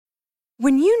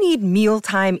When you need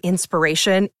mealtime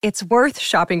inspiration, it's worth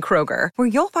shopping Kroger, where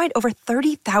you'll find over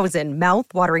 30,000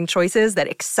 mouth-watering choices that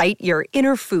excite your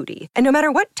inner foodie. And no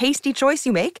matter what tasty choice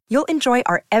you make, you'll enjoy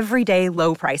our everyday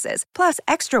low prices, plus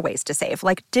extra ways to save,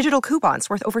 like digital coupons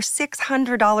worth over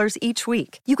 $600 each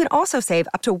week. You can also save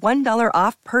up to $1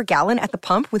 off per gallon at the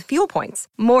pump with fuel points.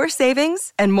 More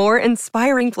savings and more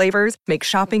inspiring flavors make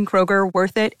shopping Kroger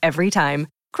worth it every time.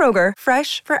 Kroger,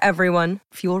 fresh for everyone.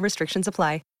 Fuel restrictions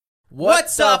apply.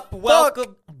 What's up?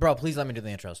 Welcome. Bro, please let me do the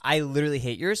intros. I literally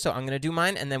hate yours, so I'm going to do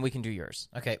mine, and then we can do yours.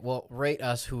 Okay, well, rate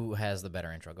us who has the better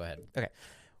intro. Go ahead. Okay.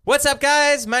 What's up,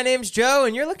 guys? My name's Joe,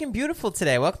 and you're looking beautiful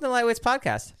today. Welcome to Lightweights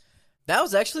Podcast. That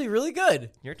was actually really good.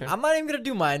 Your turn. I'm not even going to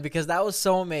do mine because that was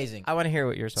so amazing. I want to hear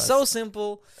what yours was. So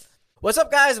simple. What's up,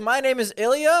 guys? My name is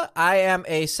Ilya. I am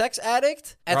a sex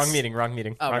addict. Wrong meeting.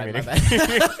 Oh, wrong right, meeting. my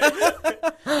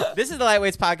bad. This is the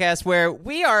Lightweights Podcast where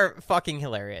we are fucking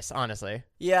hilarious, honestly.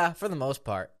 Yeah, for the most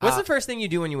part. What's the first thing you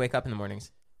do when you wake up in the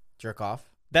mornings? Jerk off.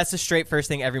 That's the straight first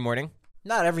thing every morning?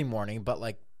 Not every morning, but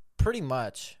like pretty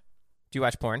much. Do you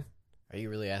watch porn? Are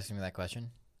you really asking me that question?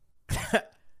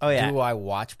 Oh, yeah. Do I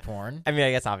watch porn? I mean,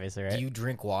 I guess obviously, right? Do you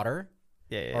drink water?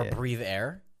 Yeah. Or breathe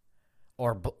air?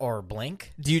 Or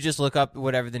blink? Do you just look up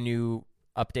whatever the new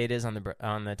update is on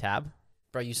the tab?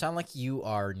 Bro, you sound like you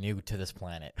are new to this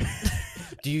planet.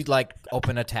 Do you like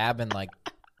open a tab and like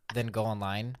then go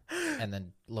online and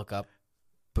then look up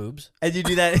boobs? And you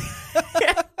do that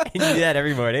and you do that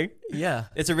every morning? Yeah.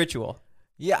 It's a ritual.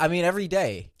 Yeah, I mean every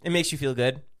day. It makes you feel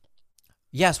good.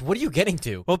 Yes, what are you getting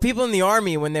to? Well, people in the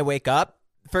army, when they wake up,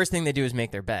 first thing they do is make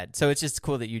their bed. So it's just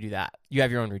cool that you do that. You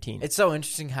have your own routine. It's so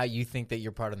interesting how you think that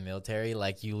you're part of the military.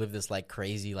 Like, you live this, like,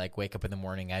 crazy, like, wake up in the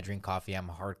morning, I drink coffee, I'm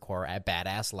a hardcore,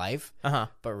 badass life. Uh-huh.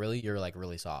 But really, you're, like,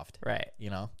 really soft. Right. You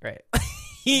know? Right.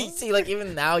 See, like,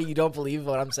 even now, you don't believe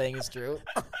what I'm saying is true.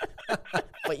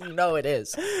 But you know it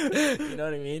is. You know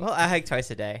what I mean? Well, I hike twice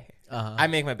a day. Uh-huh. I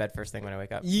make my bed first thing when I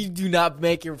wake up. You do not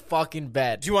make your fucking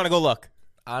bed. Do you want to go look?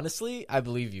 Honestly, I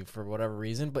believe you for whatever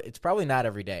reason, but it's probably not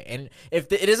every day. And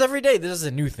if it is every day, this is a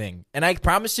new thing. And I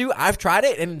promise you, I've tried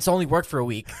it, and it's only worked for a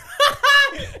week.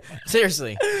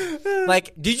 Seriously.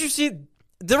 Like, did you see...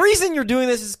 The reason you're doing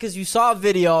this is because you saw a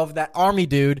video of that army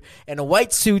dude in a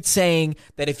white suit saying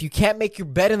that if you can't make your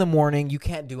bed in the morning, you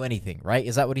can't do anything, right?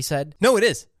 Is that what he said? No, it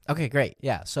is. Okay, great.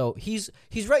 Yeah, so he's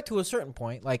right to a certain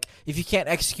point. Like, if you can't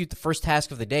execute the first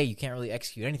task of the day, you can't really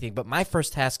execute anything. But my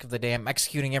first task of the day, I'm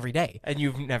executing every day. And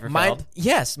you've never failed?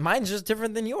 Yes, mine's just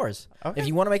different than yours. Okay. If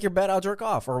you want to make your bed, I'll jerk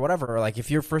off or whatever. Or like, if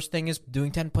your first thing is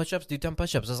doing 10 push-ups, do 10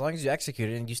 push-ups. As long as you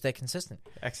execute it and you stay consistent.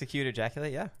 Execute,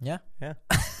 ejaculate, yeah. Yeah. Yeah.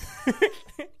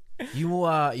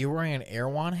 You're wearing an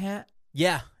Erewhon hat?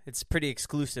 Yeah, it's pretty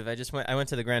exclusive. I went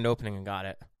to the grand opening and got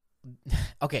it.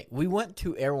 Okay, we went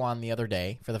to Erewhon the other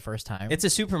day for the first time. It's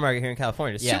a supermarket here in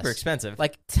California. It's super expensive.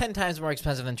 Like 10 times more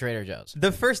expensive than Trader Joe's.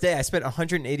 The first day I spent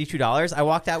 $182. I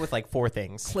walked out with like 4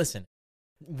 things. Listen,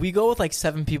 we go with like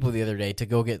 7 people the other day to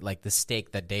go get like the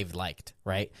steak that Dave liked,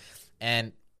 right?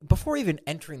 And before even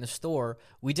entering the store,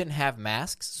 we didn't have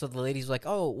masks. So the lady's like,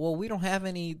 oh, well, we don't have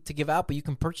any to give out, but you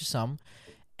can purchase some.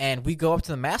 And we go up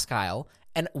to the mask aisle,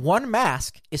 and one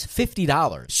mask is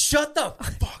 $50. Shut the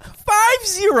fuck up.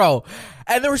 50.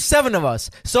 And there were 7 of us.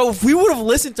 So if we would have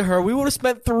listened to her, we would have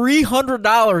spent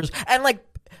 $300. And like,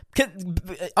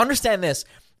 understand this.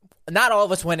 Not all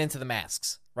of us went into the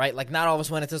masks, right? Like, not all of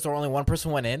us went into the store. Only one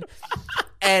person went in.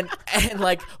 And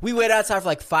like, we waited outside for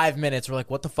like 5 minutes. We're like,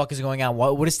 what the fuck is going on?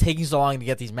 What is taking so long to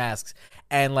get these masks?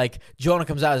 And like, Jonah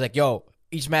comes out. He's like, yo,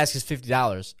 each mask is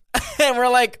 $50. And we're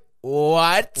like,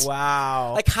 what?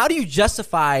 Wow. Like, how do you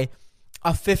justify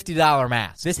a $50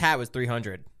 mask? This hat was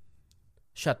 $300.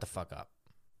 Shut the fuck up.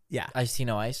 Yeah. Ice tea,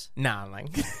 no ice? Nah, I'm like...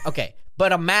 Okay,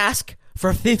 but a mask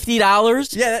for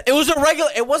 $50? Yeah. It was a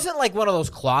regular... It wasn't like one of those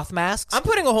cloth masks. I'm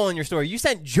putting a hole in your story. You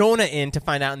sent Jonah in to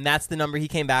find out, and that's the number he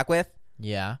came back with?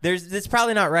 Yeah. It's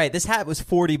probably not right. This hat was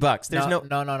 $40. There's no...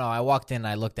 No. I walked in and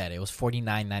I looked at it. It was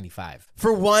 $49.95.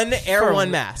 For one Air One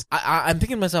mask. I'm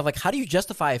thinking to myself, like, how do you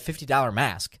justify a $50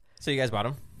 mask? So you guys bought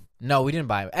them? No, we didn't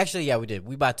buy them. Actually, yeah, we did.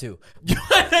 We bought 2. You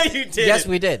did? Yes,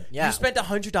 we did. Yeah. You spent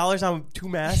 $100 on 2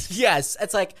 masks? Yes.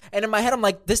 It's like, and in my head, I'm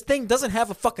like, this thing doesn't have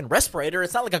a fucking respirator.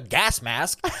 It's not like a gas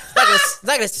mask. It's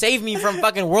not gonna save me from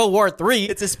fucking World War III.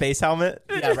 It's a space helmet.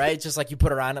 Yeah, right? It's just like you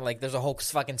put it on and like there's a whole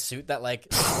fucking suit that like,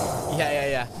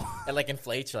 yeah. It like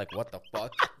inflates. You're like, what the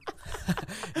fuck?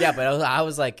 Yeah, but I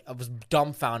was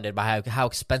dumbfounded by how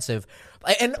expensive.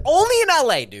 And only in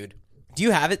LA, dude. Do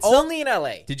you have it still? Only in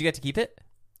LA. Did you get to keep it?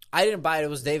 I didn't buy it. It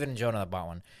was David and Jonah that bought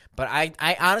one. But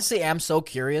I honestly am so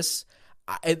curious.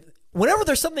 Whenever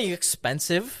there's something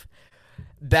expensive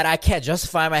that I can't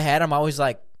justify in my head, I'm always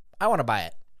like, I want to buy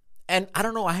it. And I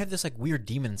don't know, I have this like weird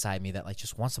demon inside me that like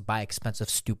just wants to buy expensive,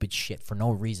 stupid shit for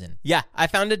no reason. Yeah, I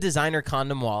found a designer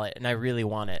condom wallet, and I really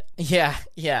want it. Yeah.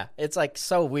 It's like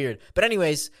so weird. But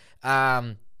anyways, yeah,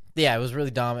 it was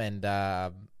really dumb, and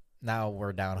now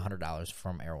we're down $100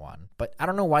 from Erewhon. But I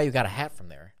don't know why you got a hat from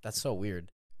there. That's so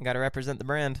weird. Got to represent the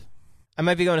brand. I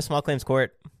might be going to small claims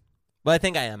court. Well, I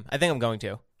think I am. I think I'm going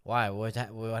to. Why? What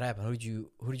happened? Who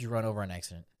did you run over on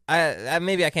accident? I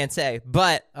maybe I can't say,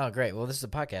 but Oh, great. Well, this is a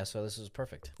podcast, so this is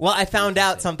perfect. well, I found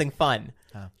out something fun.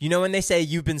 Huh. You know when they say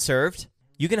you've been served,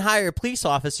 you can hire a police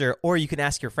officer or you can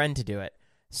ask your friend to do it.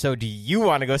 So, do you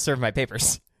want to go serve my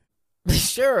papers?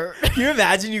 Sure. Can you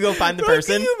imagine you go find the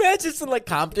person? Can you imagine it's in like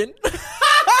Compton?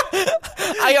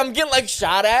 I'm getting like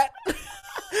shot at.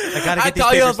 I gotta I get these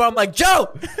call you papers. up. I'm like, Joe,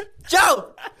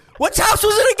 which house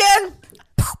was it again?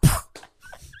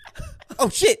 Oh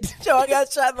shit! Joe, I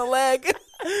got shot in the leg.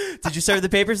 Did you serve the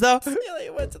papers though?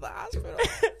 Elliot went to the hospital. Elliot's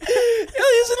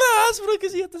in the hospital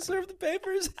because he had to serve the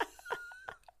papers.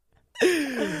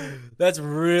 That's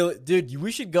really, dude.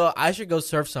 We should go. I should go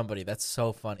serve somebody. That's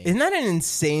so funny. Isn't that an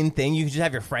insane thing? You can just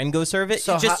have your friend go serve it.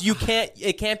 So You can't.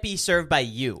 It can't be served by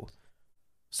you.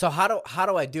 So how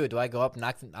do I do it? Do I go up,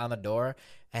 knock on the door,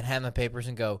 and hand the papers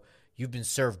and go, "You've been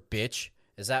served, bitch"?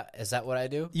 Is that what I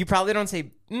do? You probably don't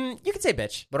say. You can say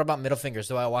bitch. What about middle fingers?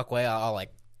 Do I walk away? I'll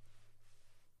like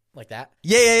that?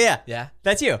 Yeah. Yeah.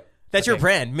 That's you. That's your Okay.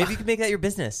 brand. Maybe you can make that your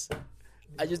business.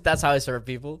 That's how I serve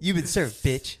people. You've been served,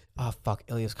 bitch. Oh fuck,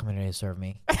 Ilya's coming here to serve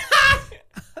me.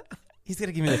 He's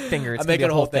gonna give me the finger. It's I'm gonna be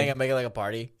making a whole thing. I'm making like a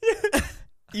party.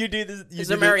 You do this. It's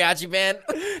a mariachi band.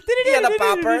 Yeah, the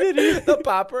popper. The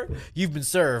popper. You've been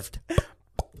served.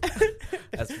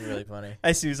 That's really funny.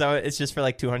 I see. So it's just for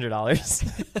like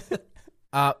 $200.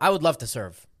 I would love to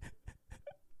serve.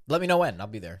 Let me know when. I'll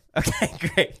be there. Okay,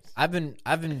 great. I've been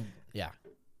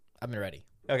ready.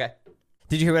 Okay.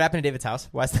 Did you hear what happened to David's house?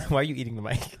 Why are you eating the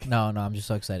mic? No, I'm just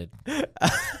so excited.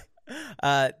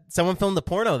 Someone filmed the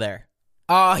porno there.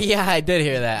 Oh yeah, I did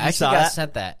hear that. I actually saw got that?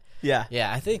 sent that. Yeah.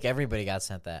 Yeah, I think everybody got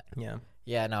sent that. Yeah.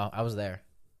 Yeah, no, I was there.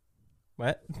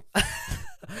 What?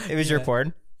 It was your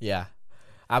porn? Yeah.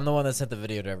 I'm the one that sent the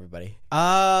video to everybody.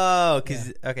 Oh,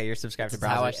 because okay, you're subscribed to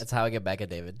browsers. That's how I get back at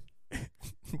David.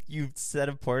 You set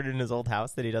a porn in his old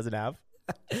house that he doesn't have.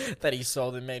 That he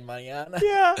sold and made money on.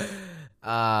 Yeah.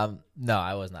 No,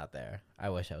 I was not there. I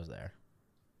wish I was there.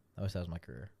 I wish that was my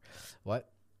career. What?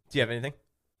 Do you have anything?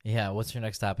 Yeah, what's your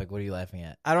next topic? What are you laughing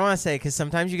at? I don't want to say because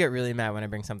sometimes you get really mad when I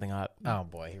bring something up. Oh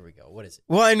boy, here we go. What is it?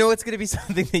 Well, I know it's gonna be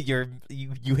something that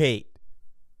you hate.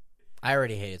 I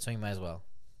already hate it, so you might as well.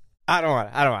 I don't want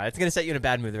it. It's gonna set you in a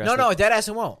bad mood the rest No, of the no, dead ass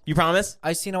it won't. You promise?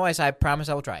 I see no ice. I promise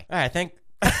I will try. All right, thank.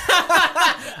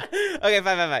 Okay,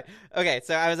 fine. Okay,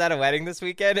 so I was at a wedding this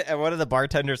weekend, and one of the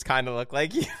bartenders kind of looked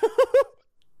like you.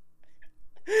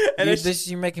 And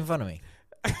You're making fun of me.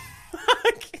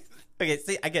 Okay,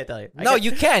 see, I can't tell you. No,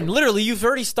 you can. Literally, you've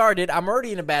already started. I'm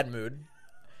already in a bad mood.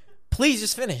 Please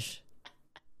just finish.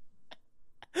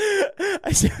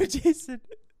 I showed Jason.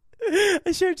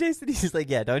 He's like,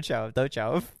 yeah, don't show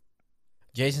him.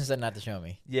 Jason said not to show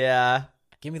me. Yeah.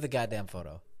 Give me the goddamn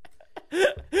photo.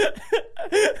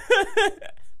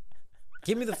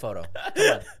 Give me the photo. Come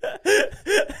on.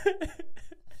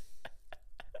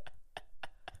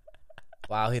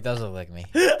 Wow, he does look like me.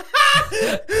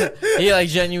 He like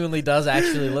genuinely does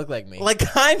actually look like me. Like,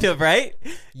 kind of, right?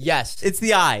 Yes. It's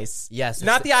the eyes. Yes.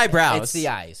 Not the eyebrows. It's the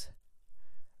eyes.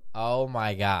 Oh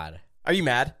my god. Are you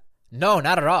mad? No,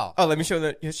 not at all. Oh, let me show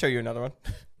you another one.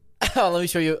 Oh, let me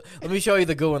show you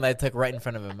the good one that I took right in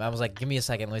front of him. I was like, give me a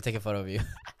second, let me take a photo of you.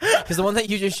 Because the one that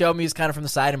you just showed me is kind of from the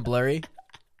side and blurry.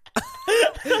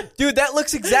 Dude, that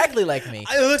looks exactly like me.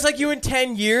 It looks like you in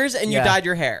 10 years and you Yeah. dyed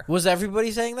your hair. Was everybody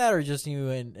saying that or just you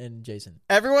and Jason?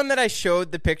 Everyone that I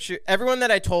showed the picture, everyone that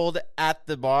I told at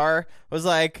the bar was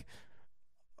like,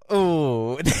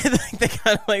 "Ooh," they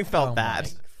kind of like felt bad.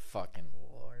 My fucking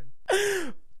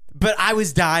Lord. But I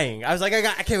was dying. I was like, I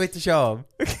can't wait to show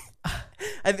him.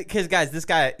 Because guys, this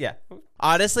guy, yeah.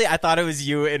 Honestly, I thought it was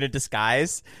you in a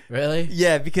disguise. Really?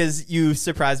 Yeah, because you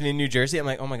surprised me in New Jersey. I'm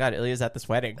like, oh my god, Ilya's at this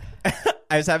wedding.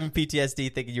 I was having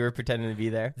PTSD thinking you were pretending to be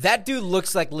there. That dude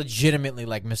looks like legitimately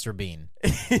like Mr. Bean.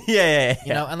 Yeah.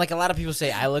 You know, and like a lot of people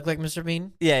say I look like Mr.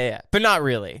 Bean. Yeah. But not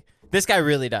really. This guy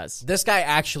really does. This guy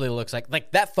actually looks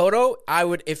like that photo. I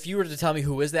would, if you were to tell me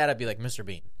who is that, I'd be like Mr.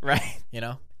 Bean. Right. You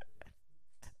know?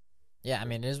 Yeah, I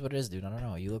mean, it is what it is, dude. I don't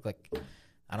know. You look like,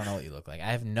 I don't know what you look like.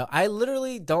 I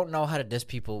literally don't know how to diss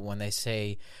people when they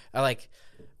say,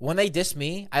 when they diss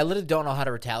me, I literally don't know how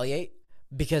to retaliate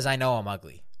because I know I'm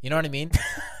ugly. You know what I mean?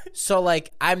 So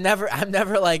like I'm never in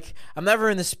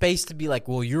the space to be like,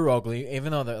 well, you're ugly,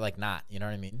 even though they're like not. You know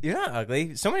what I mean? You're not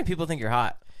ugly. So many people think you're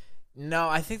hot. No,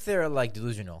 I think they're like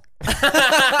delusional.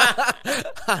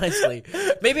 Honestly,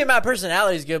 maybe my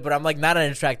personality is good, but I'm like not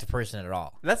an attractive person at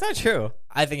all. That's not true.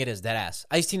 I think it is dead ass.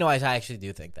 Ice-T knows I actually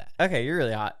do think that. Okay, you're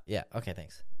really hot. Yeah. Okay.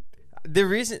 Thanks. The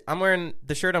reason I'm wearing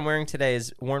the shirt I'm wearing today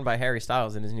is worn by Harry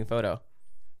Styles in his new photo.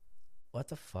 What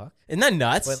the fuck? Isn't that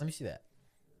nuts? Wait, let me see that.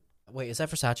 Wait, is that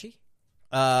Versace?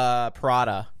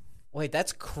 Prada. Wait,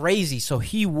 that's crazy. So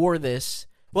he wore this.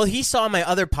 Well, he saw my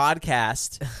other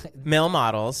podcast, Male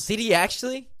Models. Did he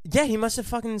actually? Yeah, he must have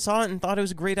fucking saw it and thought it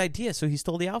was a great idea, so he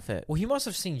stole the outfit. Well, he must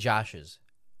have seen Josh's.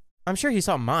 I'm sure he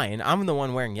saw mine. I'm the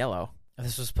one wearing yellow.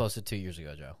 This was posted 2 years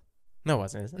ago, Joe. No, it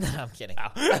wasn't. Is it? I'm kidding.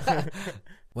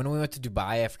 When we went to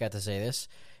Dubai, I forgot to say this.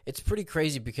 It's pretty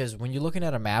crazy because when you're looking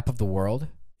at a map of the world,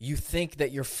 you think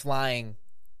that you're flying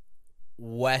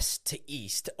west to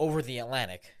east over the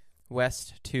Atlantic.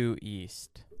 West to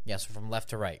east. Yeah, so from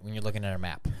left to right when you're looking at a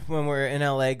map. When we're in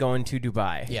LA going to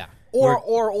Dubai. Yeah.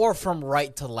 Or from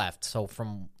right to left. So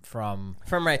from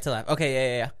right to left.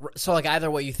 Okay, yeah. So like either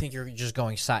way you think you're just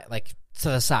going side like to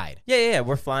the side. Yeah.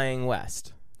 We're flying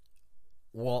west.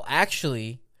 Well,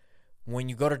 actually, when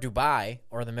you go to Dubai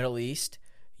or the Middle East,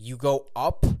 you go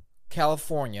up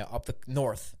California, up the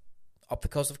north, up the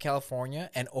coast of California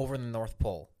and over the North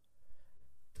Pole.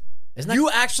 You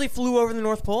actually flew over the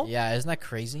North Pole? Yeah, isn't that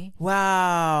crazy?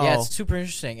 Wow. Yeah, it's super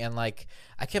interesting. And, like,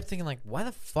 I kept thinking, like, why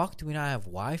the fuck do we not have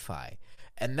Wi-Fi?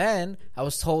 And then I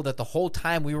was told that the whole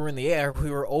time we were in the air, we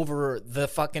were over the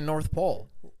fucking North Pole.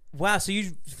 Wow, so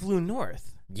you flew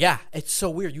north? Yeah, it's so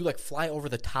weird. You, like, fly over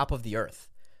the top of the earth.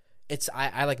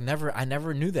 I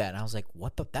never knew that. And I was like,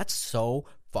 what the? That's so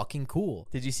fucking cool.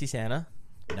 Did you see Santa?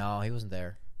 No, he wasn't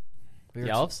there. The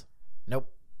elves? Nope,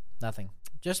 nothing.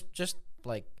 Just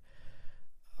like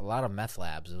a lot of meth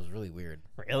labs. It was really weird.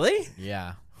 Really?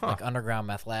 Yeah, Huh. like underground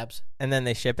meth labs. And then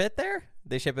they ship it there?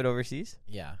 They ship it overseas?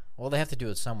 Yeah. Well, they have to do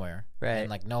it somewhere, Right. And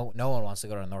like no one wants to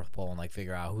go to the North Pole and like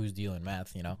figure out who's dealing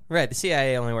meth. You know? Right. The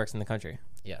CIA only works in the country.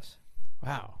 Yes.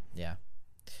 Wow. Yeah.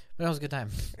 But it was a good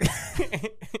time.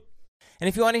 And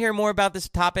if you want to hear more about this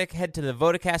topic, head to the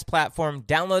Vodacast platform,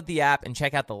 download the app, and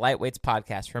check out the Lightweights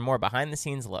podcast for a more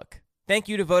behind-the-scenes look. Thank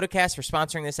you to Vodacast for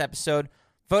sponsoring this episode.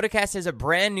 Vodacast is a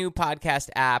brand new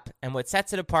podcast app, and what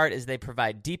sets it apart is they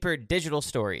provide deeper digital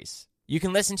stories. You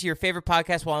can listen to your favorite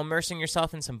podcast while immersing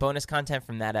yourself in some bonus content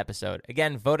from that episode.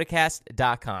 Again,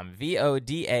 Vodacast.com,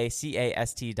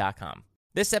 Vodacast.com.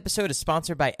 This episode is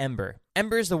sponsored by Ember.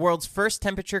 Ember is the world's first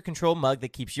temperature-controlled mug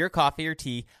that keeps your coffee or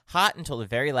tea hot until the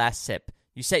very last sip.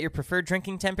 You set your preferred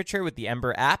drinking temperature with the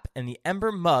Ember app, and the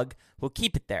Ember mug will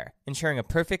keep it there, ensuring a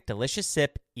perfect, delicious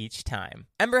sip each time.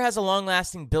 Ember has a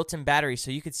long-lasting built-in battery,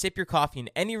 so you could sip your coffee in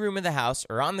any room of the house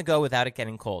or on the go without it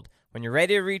getting cold. When you're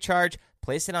ready to recharge,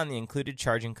 place it on the included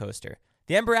charging coaster.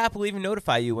 The Ember app will even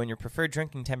notify you when your preferred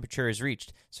drinking temperature is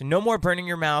reached, so no more burning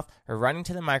your mouth or running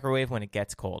to the microwave when it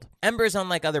gets cold. Ember is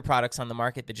unlike other products on the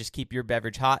market that just keep your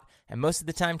beverage hot, and most of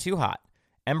the time too hot.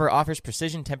 Ember offers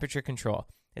precision temperature control.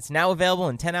 It's now available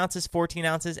in 10 ounces, 14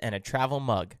 ounces, and a travel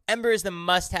mug. Ember is the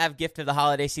must-have gift of the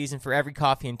holiday season for every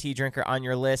coffee and tea drinker on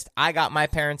your list. I got my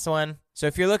parents one. So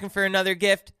if you're looking for another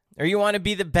gift, or you want to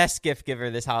be the best gift giver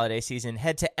this holiday season,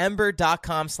 head to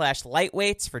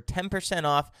ember.com/lightweights for 10%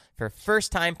 off for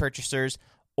first-time purchasers.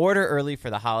 Order early for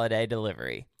the holiday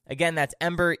delivery. Again, that's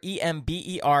Ember,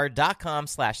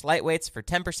 EMBER.com/lightweights for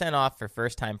 10% off for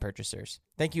first-time purchasers.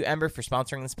 Thank you, Ember, for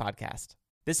sponsoring this podcast.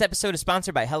 This episode is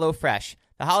sponsored by HelloFresh.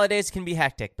 The holidays can be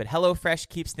hectic, but HelloFresh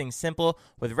keeps things simple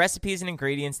with recipes and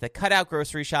ingredients that cut out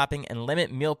grocery shopping and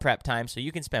limit meal prep time so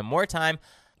you can spend more time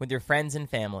with your friends and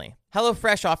family.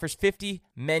 HelloFresh offers 50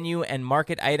 menu and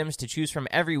market items to choose from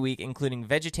every week, including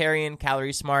vegetarian,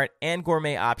 calorie smart, and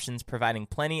gourmet options, providing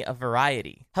plenty of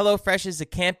variety. HelloFresh is a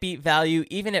can't-beat value.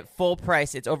 Even at full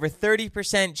price, it's over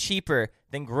 30% cheaper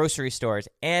than grocery stores.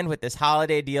 And with this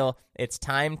holiday deal, it's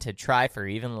time to try for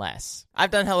even less.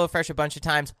 I've done HelloFresh a bunch of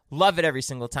times. Love it every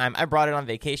single time. I brought it on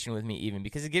vacation with me even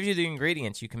because it gives you the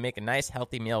ingredients. You can make a nice,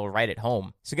 healthy meal right at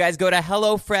home. So guys, go to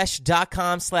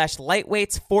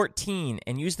HelloFresh.com/lightweights14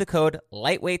 and use the code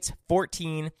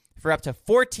lightweights14 for up to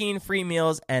 14 free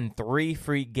meals and 3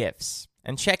 free gifts.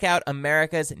 And check out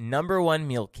America's #1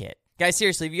 meal kit. Guys,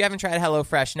 seriously, if you haven't tried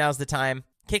HelloFresh, now's the time.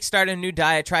 Kickstart a new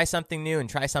diet, try something new, and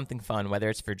try something fun, whether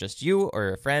it's for just you or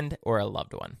a friend or a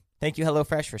loved one. Thank you,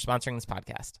 HelloFresh, for sponsoring this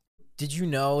podcast. Did you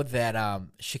know that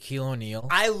Shaquille O'Neal?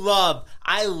 I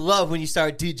love when you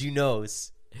start Did You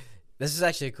Knows. This is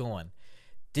actually a cool one.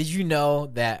 Did you know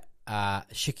that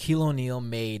Shaquille O'Neal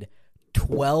made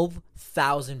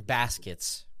 12,000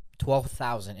 baskets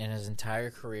 12,000 in his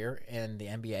entire career in the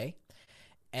NBA.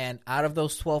 And out of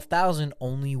those 12,000,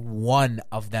 only one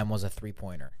of them was a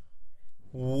three-pointer.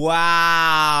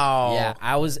 Wow. Yeah,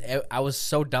 I was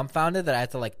so dumbfounded that I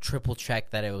had to like triple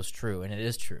check that it was true, and it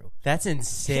is true. That's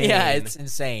insane. Yeah, it's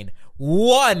insane.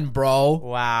 One, bro.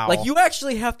 Wow. Like, you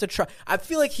actually have to try. I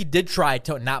feel like he did try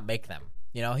to not make them.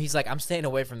 You know, he's like, I'm staying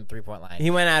away from the three-point line.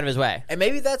 He went out of his way. And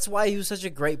maybe that's why he was such a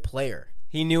great player.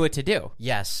 He knew what to do.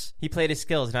 Yes. He played his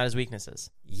skills, not his weaknesses.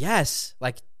 Yes.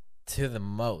 Like, to the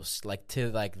most. Like, to,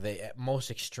 like, the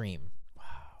most extreme.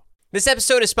 This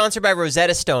episode is sponsored by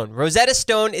Rosetta Stone. Rosetta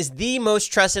Stone is the most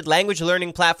trusted language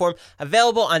learning platform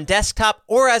available on desktop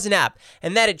or as an app,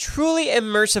 and that it truly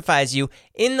immersifies you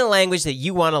in the language that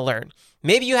you want to learn.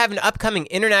 Maybe you have an upcoming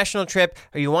international trip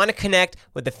or you want to connect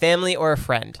with a family or a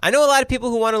friend. I know a lot of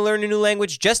people who want to learn a new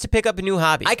language just to pick up a new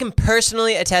hobby. I can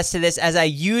personally attest to this as I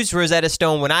used Rosetta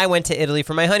Stone when I went to Italy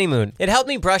for my honeymoon. It helped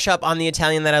me brush up on the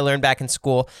Italian that I learned back in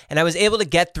school, and I was able to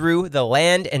get through the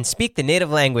land and speak the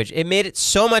native language. It made it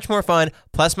so much more fun,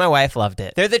 plus my wife loved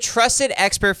it. They're the trusted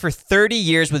expert for 30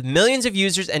 years with millions of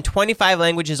users and 25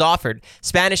 languages offered.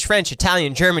 Spanish, French,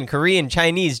 Italian, German, Korean,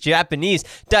 Chinese, Japanese,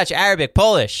 Dutch, Arabic,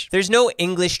 Polish. There's no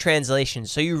English translation,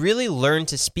 so you really learn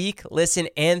to speak, listen,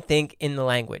 and think in the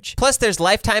language. Plus, there's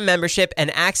lifetime membership and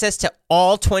access to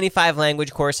all 25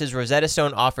 language courses Rosetta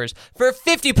Stone offers for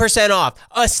 50% off.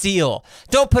 A steal.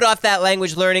 Don't put off that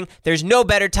language learning. There's no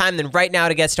better time than right now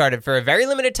to get started. For a very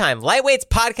limited time, Lightweight's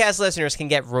podcast listeners can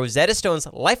get Rosetta Stone's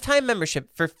lifetime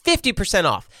membership for 50%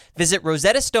 off. Visit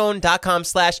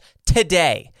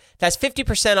rosettastone.com/today. That's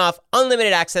 50% off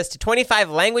unlimited access to 25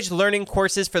 language learning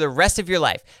courses for the rest of your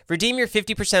life. Redeem your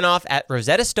 50% off at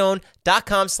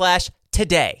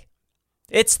rosettastone.com/today.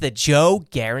 It's the Joe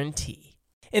guarantee.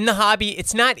 In the hobby,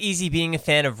 it's not easy being a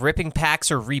fan of ripping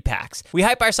packs or repacks. We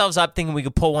hype ourselves up thinking we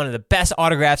could pull one of the best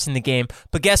autographs in the game,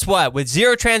 but guess what? With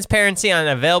zero transparency on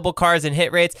available cards and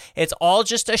hit rates, it's all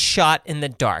just a shot in the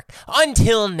dark.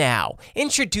 Until now.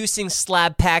 Introducing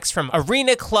slab packs from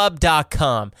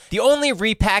arenaclub.com, the only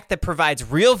repack that provides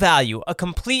real value, a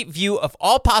complete view of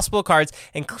all possible cards,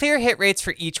 and clear hit rates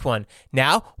for each one.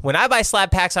 Now, when I buy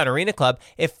slab packs on Arena Club,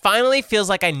 it finally feels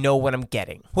like I know what I'm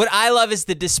getting. What I love is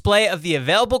the display of the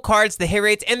available cards, the hit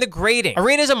rates, and the grading.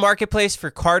 Arena is a marketplace for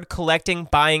card collecting,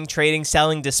 buying, trading,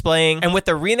 selling, displaying, and with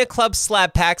Arena Club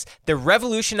slab packs, they're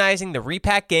revolutionizing the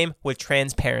repack game with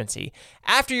transparency.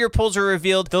 After your pulls are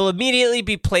revealed, they'll immediately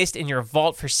be placed in your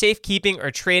vault for safekeeping or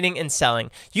trading and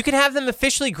selling. You can have them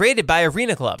officially graded by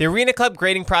Arena Club. The Arena Club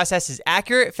grading process is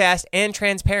accurate, fast, and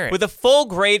transparent, with a full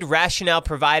grade rationale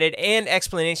provided and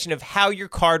explanation of how your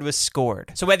card was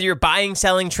scored. So whether you're buying,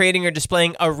 selling, trading, or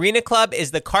displaying, Arena Club is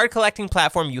the card collecting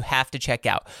platform you have to check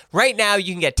out. Right now,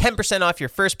 you can get 10% off your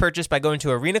first purchase by going to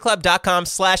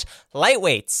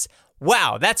arenaclub.com/lightweights.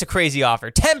 Wow, that's a crazy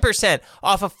offer. 10%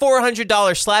 off a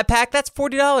 $400 slab pack. That's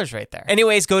 $40 right there.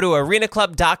 Anyways, go to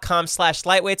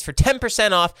arenaclub.com/lightweights for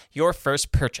 10% off your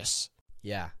first purchase.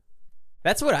 Yeah.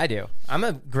 That's what I do. I'm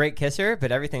a great kisser,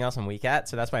 but everything else I'm weak at,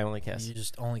 so that's why I only kiss. You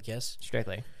just only kiss?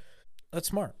 Strictly. That's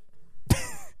smart.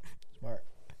 Smart.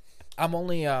 I'm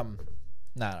only, I don't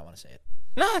want to say it.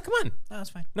 Nah, come on. No, it's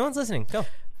fine. No one's listening. Go.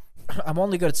 I'm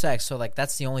only good at sex, so, like,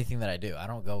 that's the only thing that I do. I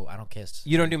don't kiss.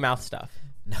 You don't do mouth stuff.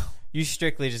 No. You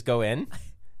strictly just go in?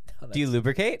 No, Do you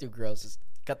lubricate? too gross. Just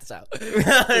cut this out.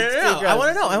 No. I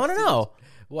want to know.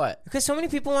 What? Because so many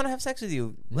people want to have sex with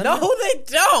you. No, they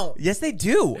don't. Yes, they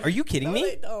do. Are you kidding me?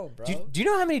 They don't, bro. Do you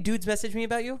know how many dudes message me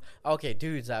about you? Okay,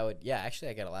 dudes, actually,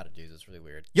 I get a lot of dudes. It's really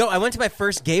weird. Yo, I went to my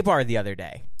first gay bar the other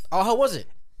day. Oh, how was it?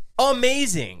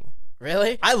 Amazing.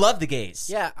 Really? I love the gays.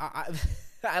 Yeah,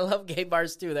 I love gay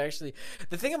bars too. They're actually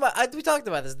the thing about we talked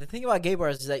about this. The thing about gay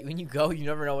bars is that when you go, you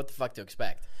never know what the fuck to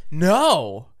expect.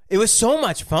 No, it was so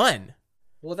much fun.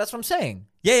 Well, that's what I'm saying.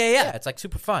 Yeah. It's like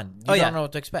super fun. You don't know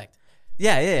what to expect.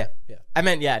 Yeah. I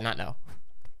meant not no.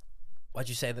 Why'd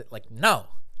you say that? Like no.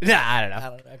 Nah, I don't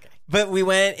know. Okay. But we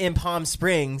went in Palm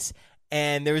Springs,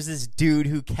 and there was this dude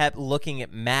who kept looking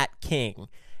at Matt King,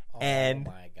 and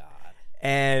oh my god,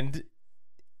 and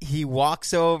he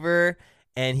walks over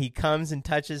and he comes and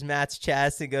touches Matt's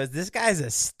chest and goes, "This guy's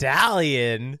a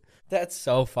stallion." that's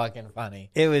so fucking funny.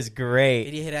 It was great.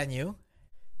 Did he hit on you?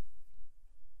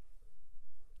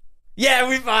 Yeah,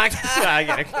 we fucked.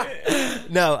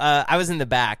 No, I was in the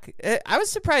back. I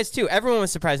was surprised too. Everyone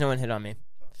was surprised no one hit on me.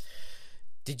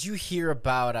 Did you hear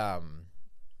about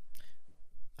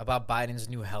Biden's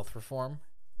new health reform?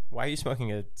 Why are you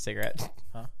smoking a cigarette?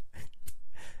 Huh?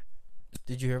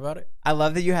 Did you hear about it? I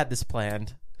love that you had this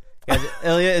planned. Guys,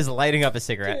 Ilya is lighting up a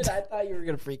cigarette. Dude, I thought you were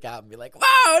going to freak out and be like,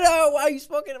 wow, no, why are you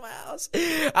smoking in my house?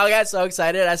 I got so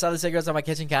excited. I saw the cigarettes on my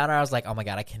kitchen counter. I was like, oh my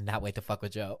God, I cannot wait to fuck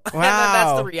with Joe. Wow. And then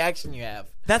that's the reaction you have.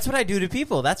 That's what I do to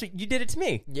people. That's what you did it to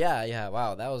me. Yeah.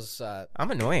 Wow. That was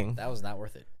I'm annoying. that was not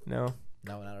worth it. No.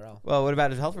 No, not at all. Well, what about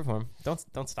his health reform? Don't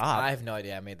stop. I have no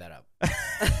idea. I made that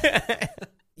up.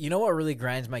 You know what really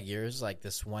grinds my gears? Like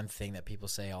this one thing that people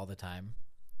say all the time.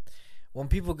 When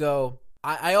people go,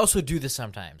 I also do this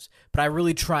sometimes, but I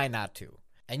really try not to.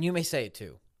 And you may say it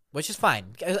too, which is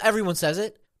fine. Everyone says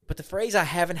it. But the phrase I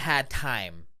haven't had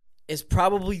time is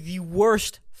probably the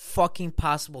worst fucking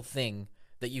possible thing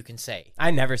that you can say.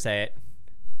 I never say it.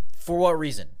 For what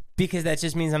reason? Because that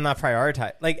just means I'm not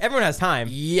prioritized. Like, everyone has time.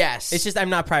 Yes. It's just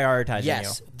I'm not prioritizing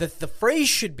yes. you. The phrase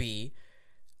should be,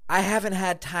 I haven't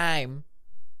had time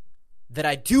that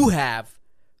I do have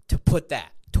to put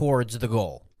that towards the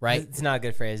goal. Right? It's not a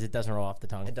good phrase. It doesn't roll off the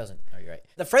tongue. It doesn't. Oh, you're right.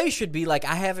 The phrase should be like,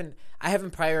 I haven't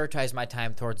prioritized my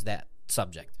time towards that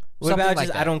subject. What Something about like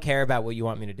just that. I don't care about what you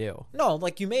want me to do? No,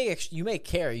 like you may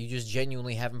care, you just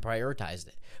genuinely haven't prioritized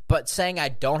it. But saying I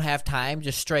don't have time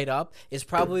just straight up is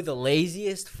probably the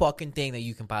laziest fucking thing that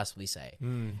you can possibly say.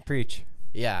 Preach.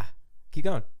 Yeah. Keep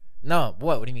going. No,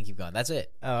 what? What do you mean keep going? That's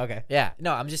it. Oh, okay. Yeah.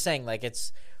 No, I'm just saying like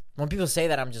it's when people say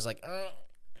that I'm just like,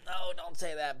 no, don't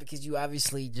say that because you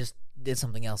obviously just did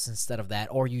something else instead of that,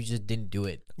 or you just didn't do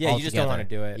it. Yeah, you just don't want to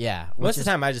do it. Yeah. Most of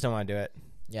the time, I just don't want to do it.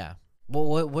 Yeah.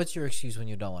 Well, what's your excuse when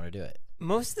you don't want to do it?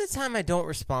 Most of the time, I don't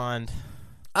respond.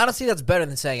 Honestly, that's better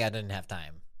than saying I didn't have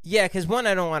time. Yeah, because one,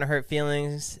 I don't want to hurt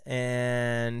feelings,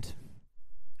 and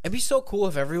It'd be so cool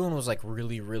if everyone was like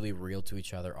really, really real to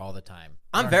each other all the time.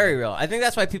 I'm very real. I think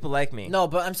that's why people like me. No,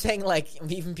 but I'm saying like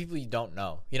even people you don't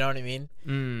know. You know what I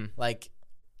mean? Like,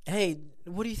 hey,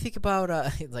 what do you think about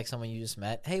like someone you just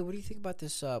met? Hey, what do you think about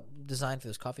this design for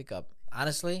this coffee cup?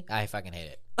 Honestly, I fucking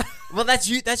hate it. Well, that's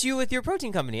you. That's you with your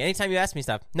protein company. Anytime you ask me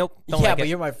stuff, nope. Don't yeah, like but it.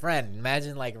 you're my friend.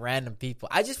 Imagine like random people.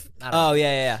 I don't know. Oh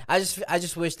yeah. I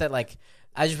just wish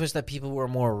that people were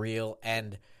more real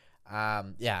and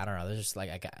yeah, I don't know. There's just like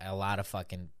I got a lot of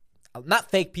fucking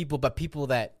not fake people, but people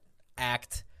that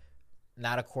act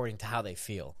not according to how they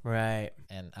feel. Right.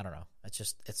 And I don't know.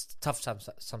 It's tough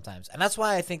sometimes. And that's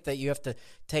why I think that you have to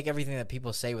take everything that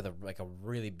people say with a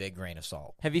really big grain of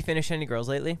salt. Have you finished any girls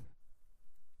lately?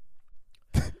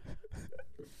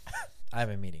 I have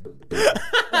a meeting.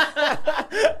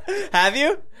 Have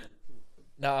you?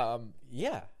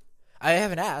 Yeah. I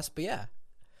haven't asked, but yeah.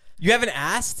 You haven't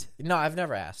asked? No, I've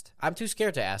never asked. I'm too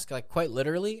scared to ask. Like, quite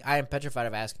literally, I am petrified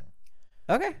of asking.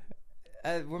 Okay.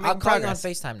 We're making I'll call you on progress.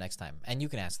 FaceTime next time, and you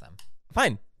can ask them.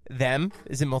 Fine. Them?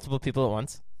 Is it multiple people at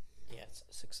once? Yeah,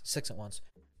 it's six at once.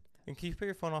 And can you put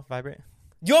your phone off vibrate?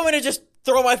 You want me to just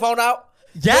throw my phone out?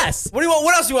 Yes. What do you want?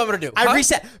 What else do you want me to do? I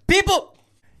reset. People.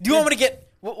 Do you want me to get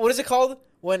what is it called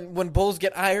when bulls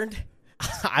get ironed?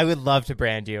 I would love to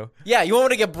brand you. Yeah, you want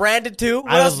me to get branded too?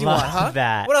 What I else would do you want? love Huh?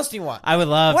 that. What else do you want? I would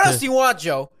love. What to. else do you want,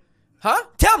 Joe? Huh?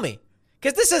 Tell me,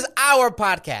 because this is our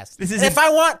podcast. This is and if I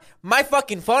want my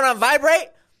fucking phone on vibrate,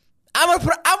 I'm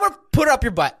gonna put it up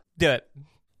your butt. Do it.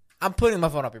 I'm putting my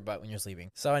phone up your butt when you're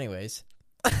sleeping. So, anyways,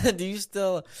 you're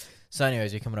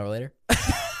coming over later.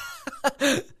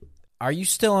 Are you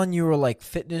still on your like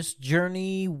fitness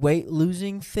journey, weight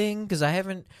losing thing? Because I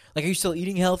haven't. Like, are you still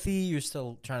eating healthy? You're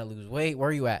still trying to lose weight. Where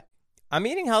are you at? I'm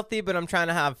eating healthy, but I'm trying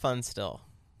to have fun still.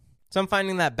 So I'm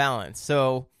finding that balance.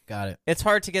 So Got it. it's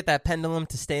hard to get that pendulum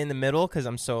to stay in the middle because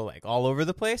I'm so like all over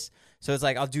the place. So it's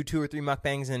like I'll do 2 or 3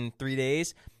 mukbangs in 3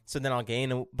 days. So then I'll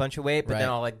gain a bunch of weight, but then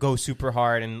Right. I'll like go super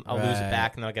hard and I'll lose it Right.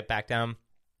 back and then I'll get back down.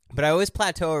 But I always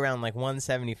plateau around like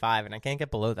 175 and I can't get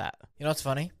below that. You know what's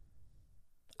funny?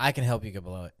 I can help you get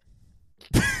below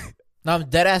it. No, I'm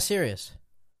dead ass serious.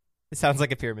 It sounds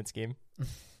like a pyramid scheme.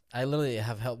 I literally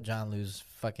have helped John lose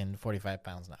fucking 45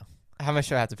 pounds now. How much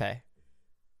do I have to pay?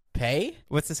 Pay?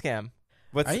 What's the scam?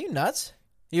 Are you nuts?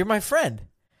 You're my friend.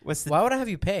 What's the Why would I have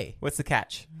you pay? What's the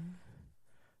catch?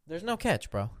 There's no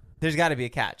catch, bro. There's got to be a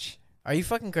catch. Are you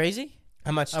fucking crazy?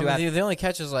 How much do I have? The only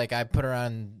catch is like I put her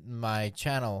on my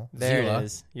channel. There Zila. it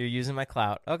is. You're using my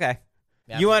clout. Okay.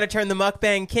 Yeah, You want to turn the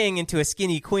mukbang king into a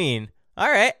skinny queen. All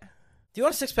right. Do you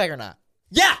want a 6-pack or not?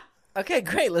 Yeah. Okay,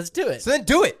 great. Let's do it. So then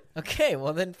do it. Okay,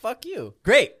 well then fuck you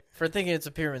Great. for thinking it's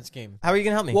a pyramid scheme. How are you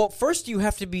going to help me? Well, first you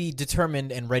have to be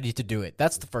determined and ready to do it.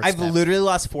 That's the first I've step. literally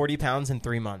lost 40 pounds in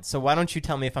 3 months. So why don't you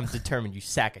tell me if I'm determined, you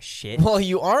sack of shit? Well,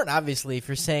 you aren't, obviously, if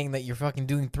you're saying that you're fucking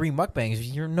doing 3 mukbangs.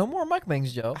 You're no more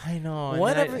mukbangs, Joe. I know.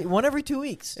 One every 2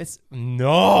 weeks. It's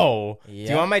no. Do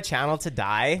Yeah. you want my channel to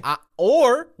die?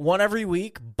 Or one every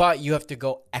week, but you have to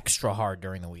go extra hard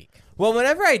during the week. Well,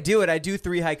 whenever I do it, I do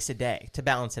 3 hikes a day to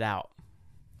balance it out.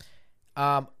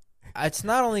 It's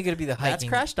not only going to be the hiking. That's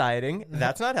crash dieting.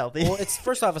 That's not healthy. Well, it's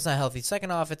first off, it's not healthy.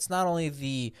 Second off, it's not only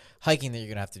the hiking that you're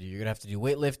going to have to do. You're going to have to do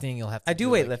weightlifting. You'll have to I do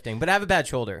weightlifting, but I have a bad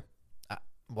shoulder.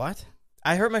 What?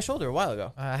 I hurt my shoulder a while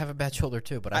ago. I have a bad shoulder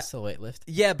too, but I still weightlift.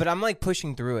 Yeah, but I'm like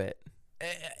pushing through it.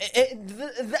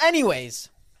 Anyways,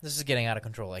 this is getting out of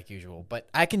control like usual, but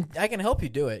I can help you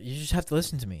do it. You just have to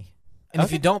listen to me. And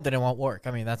if you don't, then it won't work.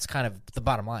 I mean, that's kind of the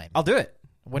bottom line. I'll do it.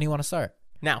 When do you want to start?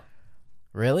 Now.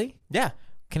 Really? Yeah.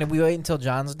 Can we wait until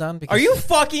John's done? Because Are you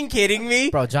fucking kidding me?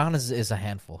 Bro, John is a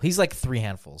handful. He's like 3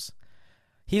 handfuls.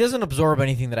 He doesn't absorb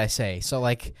anything that I say. So,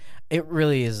 like, it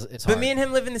really is. It's hard. But me and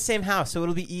him live in the same house, so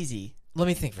it'll be easy. Let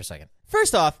me think for a second.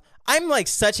 First off, I'm like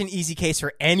such an easy case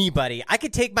for anybody. I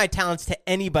could take my talents to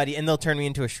anybody and they'll turn me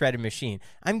into a shredded machine.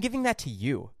 I'm giving that to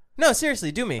you. No,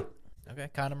 seriously, do me. Okay,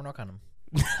 condom or no condom?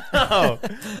 No.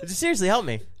 Seriously, help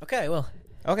me. Okay, well.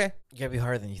 Okay. You gotta be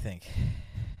harder than you think.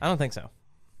 I don't think so.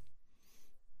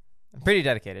 I'm pretty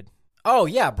dedicated. Oh,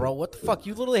 yeah, bro. What the fuck?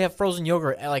 You literally have frozen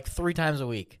yogurt like 3 times a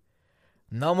week.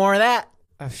 No more of that.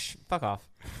 Oh, fuck off.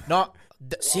 No.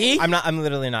 See? I'm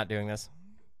literally not doing this.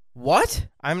 What?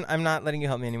 I'm not letting you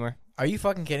help me anymore. Are you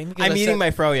fucking kidding me? I'm eating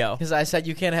my froyo. Because I said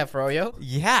you can't have froyo?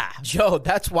 Yeah. Joe,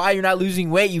 that's why you're not losing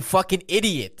weight, you fucking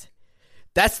idiot.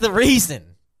 That's the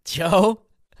reason, Joe.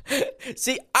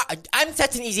 See, I'm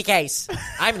such an easy case.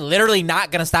 I'm literally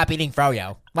not going to stop eating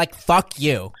froyo. Like, fuck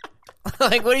you.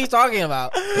 Like, what are you talking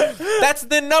about? That's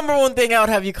the number one thing I would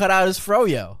have you cut out is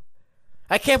froyo.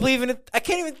 I can't even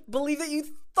believe that you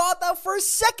thought that for a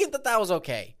second that was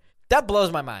okay. That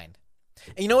blows my mind.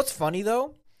 And you know what's funny,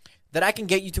 though? That I can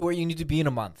get you to where you need to be in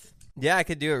a month. Yeah, I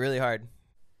could do it really hard.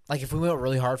 Like, if we went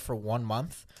really hard for 1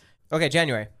 month. Okay,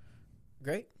 January.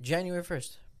 Great. January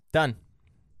 1st. Done.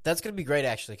 That's going to be great,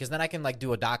 actually, because then I can, like,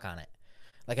 do a doc on it.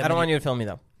 Like, I don't want you to film me,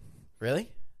 though.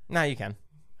 Really? No, you can.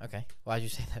 Okay. Why'd you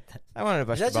say that then? I wanted to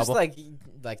bust Is your that just, bubble.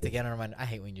 like to get under my... I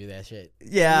hate when you do that shit.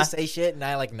 Yeah. You say shit, and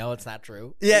I, like, know it's not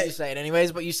true. Yeah. You say it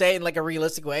anyways, but you say it in, like, a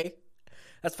realistic way.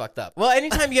 That's fucked up. Well,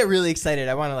 anytime you get really excited,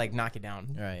 I want to, like, knock it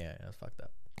down. All right, yeah, that's fucked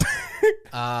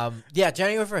up. Yeah,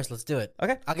 January 1st. Let's do it.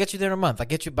 Okay. I'll get you there in a month. I'll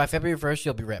get you... By February 1st,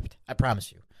 you'll be ripped. I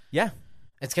promise you. Yeah.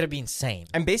 It's going to be insane.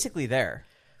 I'm basically there.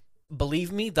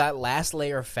 Believe me, that last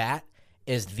layer of fat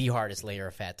is the hardest layer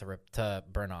of fat to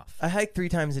burn off. I hike 3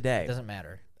 times a day. It doesn't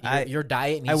matter. I- Your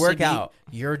diet needs I work to be, out.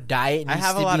 Your diet needs I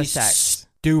have to a lot be of sex.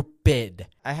 stupid.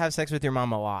 I have sex with your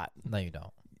mom a lot. No, you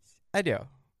don't. I do.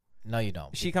 No, you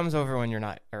don't. She comes over when you're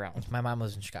not around. My mom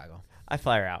lives in Chicago. I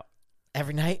fly her out.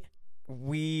 Every night?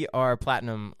 We are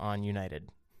platinum on United.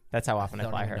 That's how often I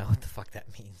don't fly even her. know what the fuck that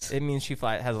means. It means she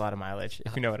has a lot of mileage,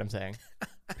 if you know what I'm saying.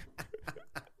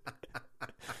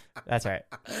 That's right.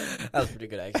 That was pretty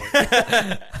good,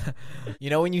 actually. You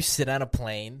know when you sit on a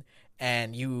plane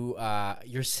and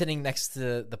you're sitting next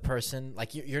to the person,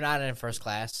 like you're not in first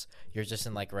class, you're just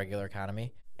in like regular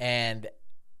economy, and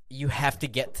you have to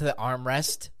get to the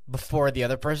armrest before the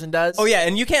other person does? Oh, yeah,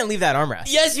 and you can't leave that armrest.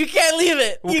 Yes, you can't leave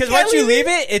it. Because once you leave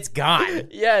it, it's gone.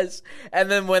 Yes. And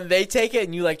then when they take it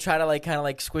and you like try to like kind of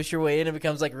like squish your way in, it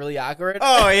becomes like really awkward.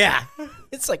 Oh, yeah.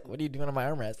 It's like, what are you doing on my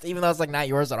armrest? Even though it's like not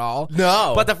yours at all.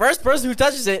 No. But the first person who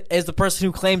touches it is the person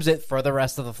who claims it for the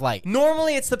rest of the flight.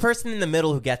 Normally, it's the person in the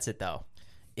middle who gets it, though.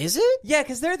 Is it? Yeah,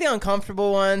 because they're the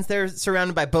uncomfortable ones. They're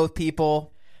surrounded by both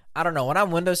people. I don't know. When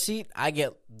I'm window seat, I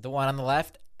get the one on the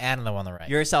left and the one on the right.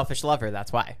 You're a selfish lover.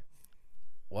 That's why.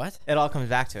 What? It all comes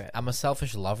back to it. I'm a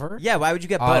selfish lover? Yeah, why would you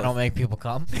get both? I don't make people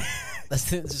come. That's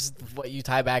just what you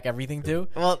tie back everything to.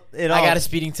 Well, I got a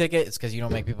speeding ticket. It's because you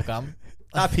don't make people come.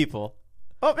 Not people.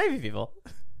 Oh, maybe people.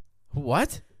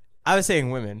 What? I was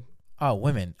saying women. Oh,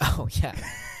 women. Oh, yeah.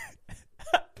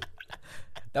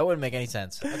 That wouldn't make any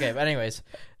sense. Okay, but anyways.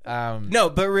 No,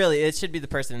 but really, it should be the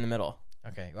person in the middle.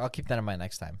 Okay, well, I'll keep that in mind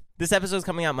next time. This episode's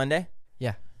coming out Monday?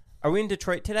 Yeah. Are we in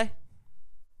Detroit today?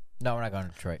 No, we're not going to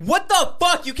Detroit. What the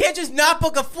fuck? You can't just not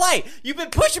book a flight. You've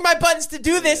been pushing my buttons to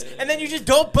do this, and then you just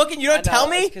don't book and you don't tell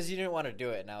me? because you didn't want to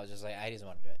do it, and I was just like, I just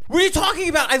want to do it. What are you talking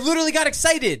about? I literally got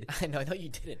excited. I know you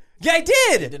didn't. Yeah, I I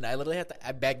did. didn't. I literally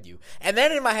I begged you. And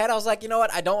then in my head, I was like, you know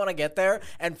what? I don't want to get there,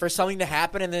 and for something to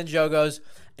happen, and then Joe goes,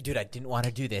 dude, I didn't want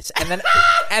to do this. And then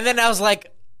and then I was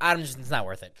like, it's not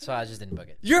worth it. So I just didn't book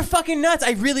it. You're fucking nuts.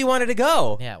 I really wanted to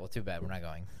go. Yeah, well, too bad. We're not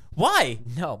going. Why?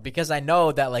 No, because I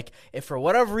know that, like, if for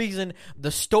whatever reason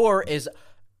the store is...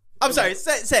 I'm sorry.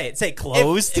 Say it. Say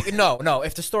closed.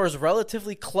 If the store is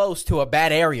relatively close to a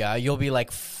bad area, you'll be, like,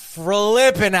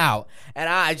 flipping out. And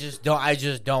I just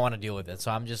don't want to deal with it. So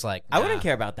I'm just like, nah. I wouldn't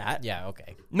care about that. Yeah,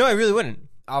 okay. No, I really wouldn't.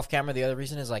 Off camera, the other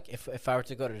reason is, like, if I were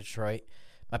to go to Detroit,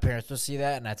 my parents would see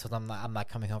that, and I told them I'm not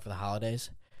coming home for the holidays.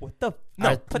 What the?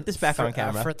 No, put this back on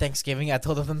camera. For Thanksgiving, I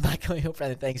told them I'm not coming home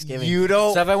for Thanksgiving. You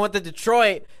don't. So if I went to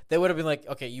Detroit, they would have been like,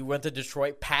 okay, you went to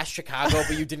Detroit past Chicago,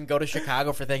 but you didn't go to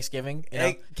Chicago for Thanksgiving. You know?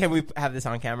 Hey, can we have this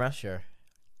on camera? Sure.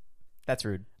 That's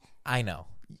rude. I know.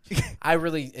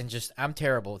 I'm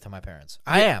terrible to my parents.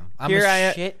 I am. I'm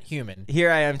shit human. Here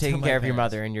I am taking my care of your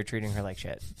parents. mother, and you're treating her like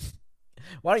shit.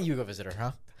 Why don't you go visit her,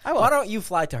 huh? I will. Why don't you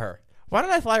fly to her? Why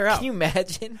don't I fly her out? Can you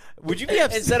imagine? Would you be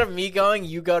upset? Instead of me going,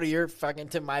 you go to your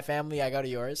to my family, I go to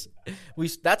yours.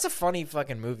 That's a funny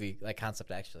fucking movie, like concept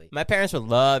actually. My parents would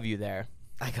love you there.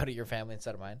 I go to your family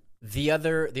instead of mine. The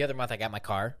other month I got my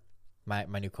car, my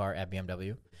new car at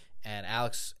BMW, and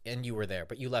Alex and you were there,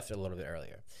 but you left it a little bit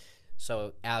earlier.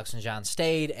 So Alex and John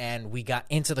stayed, and we got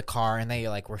into the car, and they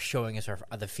were showing us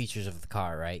the features of the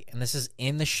car, right? And this is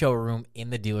in the showroom,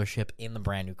 in the dealership, in the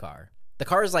brand new car. The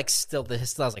car is still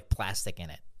has plastic in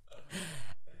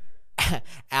it.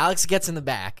 Alex gets in the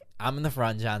back. I'm in the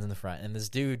front. John's in the front. And this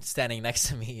dude standing next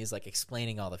to me is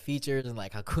explaining all the features and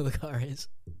how cool the car is.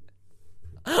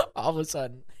 All of a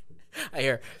sudden, I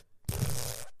hear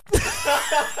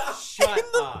Shut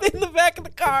up. in the back of the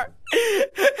car.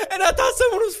 And I thought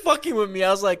someone was fucking with me.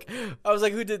 I was like,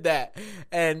 who did that?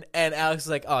 And Alex was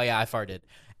like, oh yeah, I farted.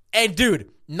 And dude,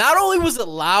 not only was it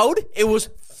loud, it was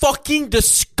fucking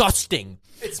disgusting.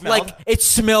 It smelled? It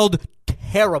smelled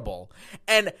terrible.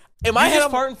 And in my You head,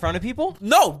 just fart in front of people?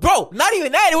 no, bro, not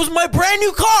even that. It was my brand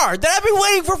new car that I've been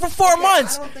waiting for 4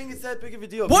 months. I don't think it's that big of a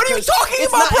deal. What are you talking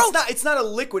about, bro? It's not a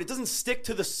liquid. It doesn't stick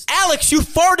to the. Alex, you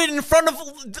farted in front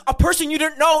of a person you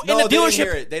didn't know in the They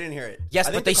dealership. They didn't hear it. Yes, I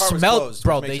but think they the car was smelled, closed,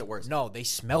 bro. which makes it worse. They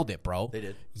smelled it, bro. They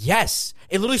did. Yes,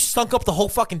 it literally stunk up the whole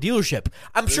fucking dealership.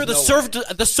 I'm sure the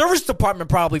no the service department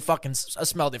probably fucking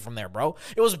smelled it from there, bro.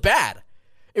 It was bad.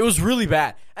 It was really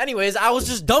bad. Anyways, I was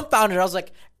just dumbfounded. I was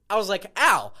like,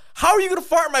 Al, how are you gonna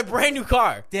fart in my brand new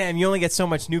car? Damn, you only get so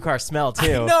much new car smell,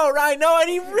 too. No, I know. I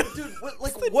need.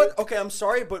 Dude, what? Okay, I'm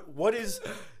sorry, but what is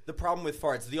the problem with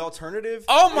farts? The alternative?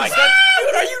 Oh my god,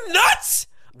 dude, are you nuts?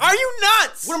 Are you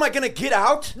nuts? What am I gonna get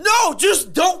out? No,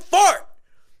 just don't fart.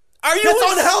 Are you?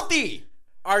 That's unhealthy.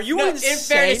 Are you No, in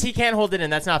insane? fairness, he can't hold it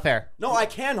in. That's not fair. No, I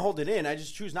can hold it in. I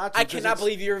just choose not to. I 'cause cannot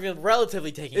believe you're even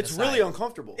relatively taking. it's this really side.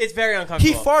 uncomfortable. It's very He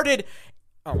uncomfortable. farted.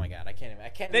 Oh my god, I can't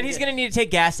even. Then he's going to need to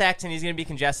take gas X, and he's going to be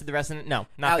congested the rest of the... No,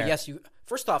 not Al, fair. yes,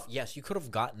 First off, yes, you could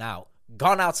have gone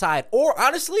outside, or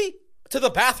honestly, to the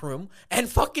bathroom and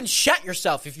fucking shat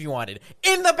yourself if you wanted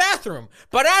in the bathroom,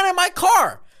 but not in my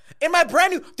car, in my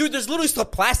brand new. Dude, there's literally still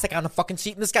plastic on the fucking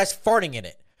seat, and this guy's farting in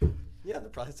it. Yeah, the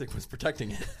plastic was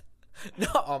protecting it.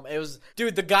 No, it was,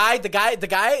 dude. The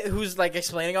guy who's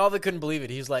explaining all of it couldn't believe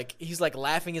it. He's like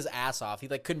laughing his ass off. He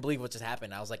couldn't believe what just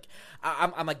happened. I was like,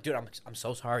 I'm like, dude, I'm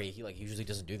so sorry. He usually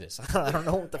doesn't do this. I don't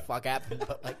know what the fuck happened,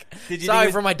 but Did you sorry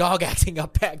think for my dog acting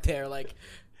up back there.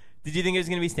 Did you think it was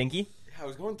going to be stinky? I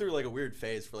was going through a weird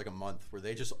phase for a month where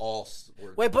they just all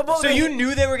were. Wait, but So you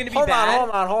knew they were going to be hold bad?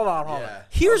 on. Yeah,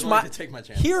 Here's I was my willing to take my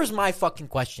chances. here's my fucking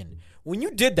question. When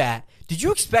you did that, did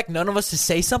you expect none of us to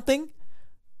say something?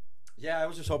 Yeah, I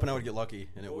was just hoping I would get lucky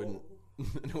and it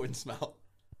wouldn't smell.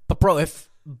 But bro,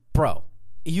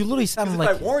 you literally sounded If like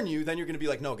I warn you, then you're gonna be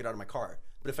like, no, get out of my car.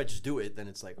 But if I just do it, then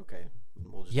it's like, okay,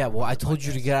 we'll just. yeah. Well, I told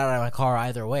you to get out of my car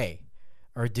either way,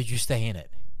 or did you stay in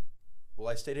it? Well,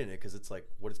 I stayed in it because it's like,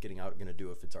 what is getting out gonna do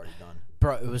if it's already done?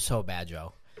 Bro, it was so bad,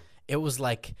 Joe. It was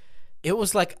like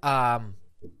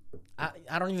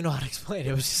I don't even know how to explain it.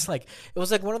 It was just it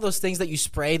was one of those things that you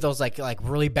spray, those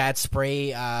really bad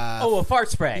spray. A fart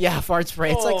spray. Yeah, fart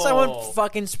spray. It's like Oh. someone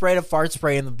fucking sprayed a fart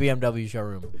spray in the BMW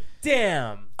showroom.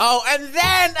 Damn. Oh, and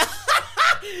then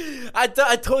I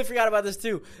totally forgot about this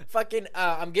too. Fucking,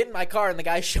 I'm getting my car and the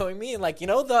guy's showing me and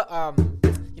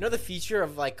the feature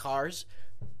of cars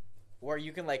where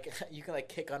you can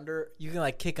kick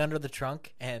under the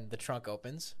trunk and the trunk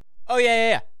opens. Oh,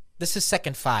 yeah. This is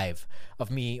second 5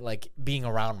 of me being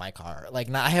around my car.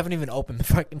 I haven't even opened the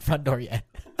fucking front door yet.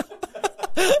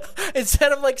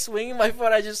 Instead of swinging my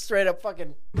foot, I just straight up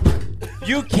fucking.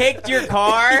 You kicked your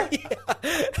car? Yeah.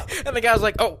 And the guy was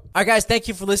like, oh. All right, guys, thank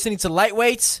you for listening to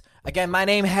Lightweights. Again, my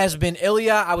name has been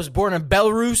Ilya. I was born in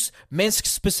Belarus, Minsk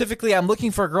specifically. I'm looking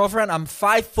for a girlfriend. I'm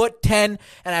 5'10",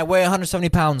 and I weigh 170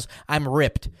 pounds. I'm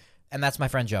ripped. And that's my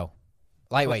friend Joe.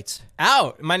 Lightweights.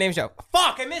 Out. My name's Joe.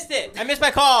 Fuck, I missed it. I missed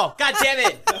my call. God damn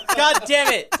it.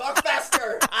 Talk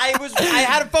faster. I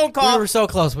had a phone call. We were so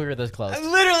close. We were this close.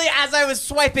 Literally, as I was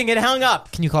swiping, it hung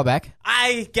up. Can you call back?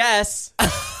 I guess.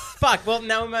 Fuck. Well,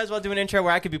 now we might as well do an intro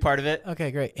where I could be part of it.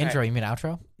 Okay, great. Intro. right. You mean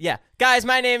outro? Yeah. Guys,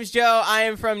 my name's Joe. I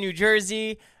am from New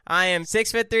Jersey. I am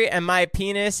 6'3", and my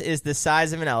penis is the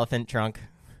size of an elephant trunk.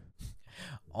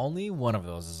 Only one of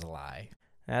those is a lie.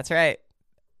 That's right.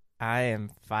 I am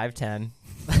 5'10".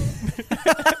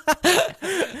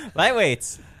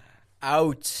 Lightweights.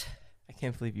 Out. I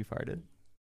can't believe you farted.